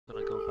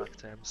back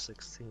to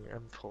M16,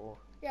 M4.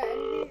 Yeah,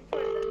 anything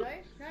further? No?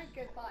 No?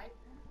 Goodbye.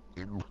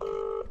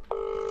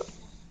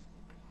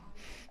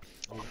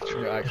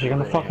 You're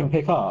gonna fucking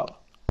pick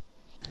up?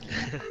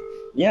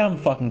 Yeah, I'm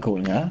fucking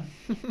calling her.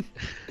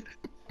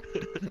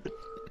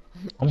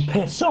 I'm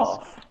pissed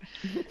off.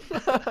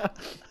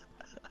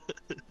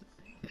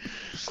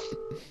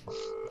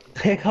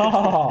 Pick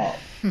up!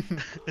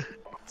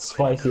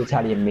 Spicy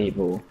Italian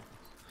meatball.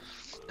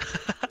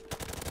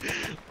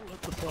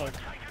 What the fuck?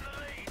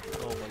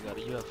 Oh my god,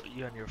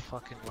 you and your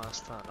fucking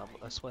last stand,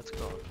 I swear to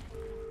god.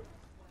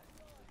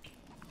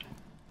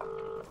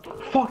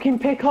 Fucking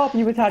pick up,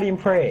 you Italian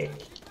prick!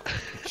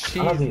 Jesus.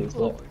 I love you,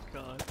 Oh my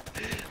god.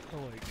 Oh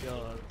my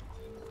god.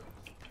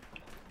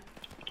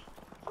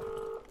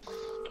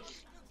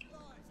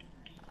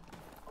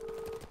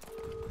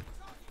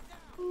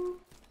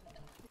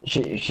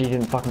 She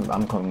didn't fucking.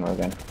 I'm calling her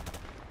again.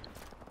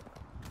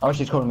 Oh,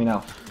 she's calling me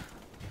now.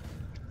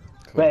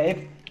 Cool. Babe.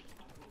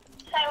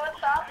 Hey,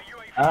 what's up?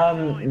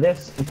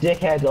 This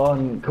dickhead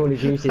on Call of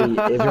Duty is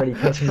really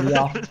pissing me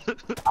off.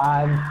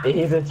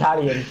 He's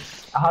Italian.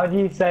 How do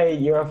you say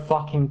you're a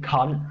fucking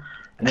cunt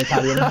in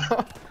Italian?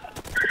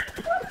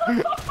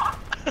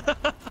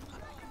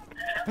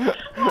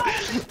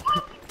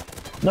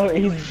 No,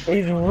 he's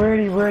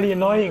really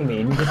annoying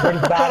me, and he's just really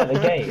bad at the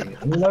game.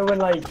 You know when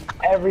like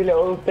every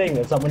little thing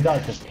that someone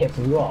does just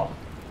pisses you off?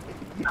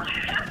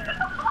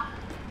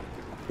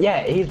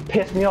 Yeah, he's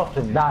pissed me off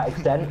to that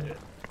extent.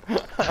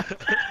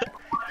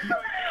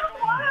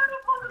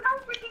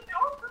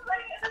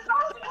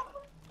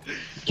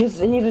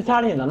 Just he's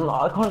Italian.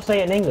 I can't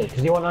say it in English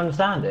because he won't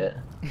understand it.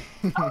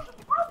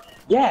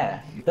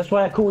 Yeah, that's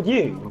why I called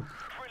you.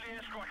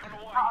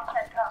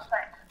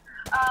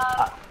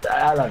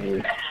 I love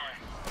you.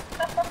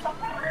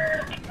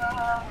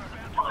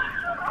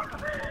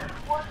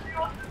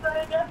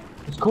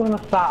 Just call him a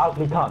fat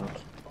ugly cunt.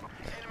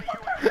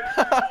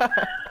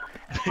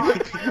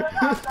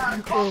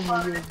 Oh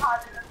my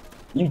god.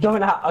 You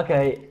don't have.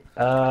 Okay.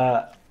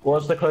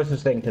 What's the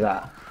closest thing to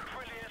that?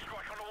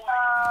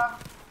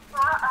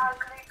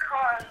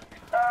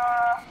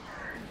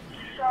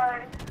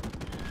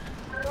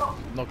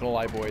 I'm not gonna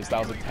lie, boys, that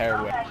was a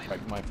terrible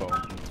like my phone.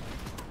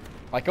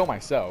 I got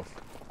myself.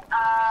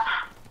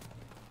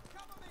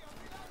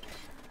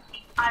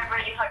 I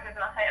really hope you're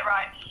gonna say it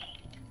right.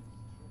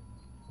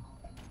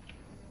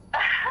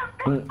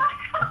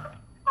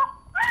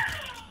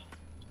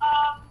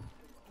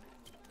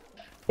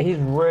 He's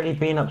really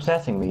been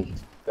upsetting me,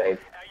 babe.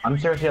 I'm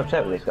seriously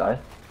upset with this guy,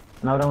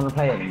 and I don't want to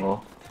play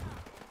anymore.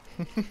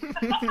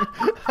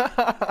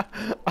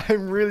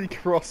 I'm really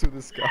cross with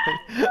this guy.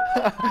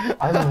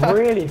 I'm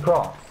really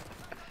cross.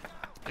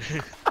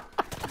 I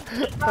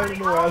don't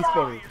know why that's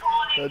funny.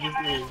 That just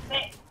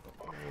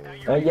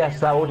is. Yes,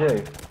 that will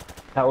do.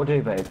 That will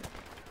do, babe.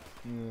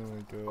 Oh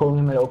my god. Calling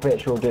him a little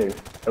bitch will do.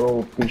 It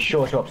will be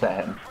sure to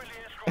upset him.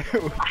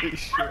 It would be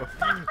sure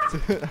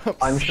to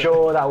I'm upset.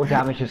 sure that will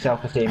damage his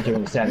self-esteem to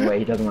an extent where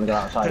he doesn't want to go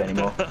outside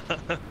anymore.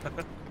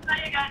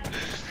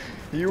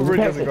 He really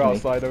doesn't go me.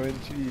 outside, I mean,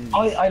 jeez.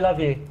 I love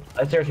you.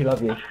 I seriously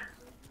love you.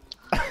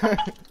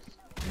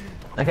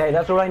 Okay,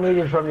 that's all I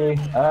needed from you.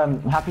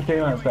 Happy 3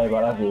 months, babe. I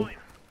love you.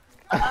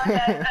 Okay,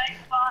 thanks,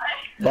 bye.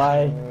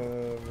 Bye.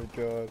 Oh my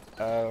god.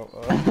 Ow.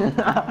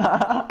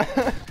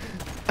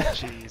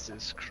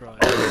 Jesus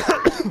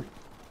Christ.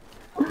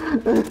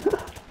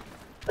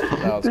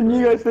 Didn't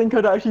you guys think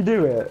I'd actually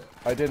do it?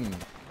 I didn't,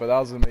 but that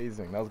was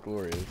amazing. That was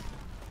glorious.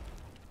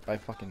 I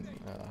fucking.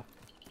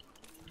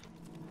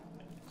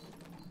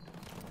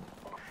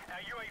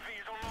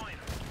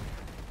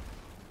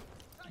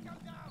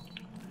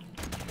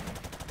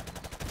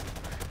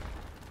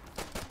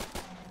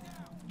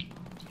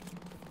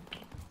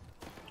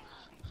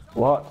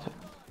 What?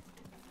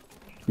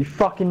 You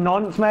fucking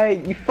nonce,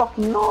 mate! You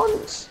fucking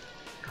nonce!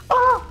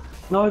 Ah!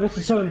 No, this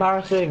is so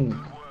embarrassing.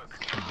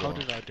 How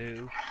did I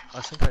do?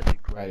 I think I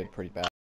did great. I did pretty bad.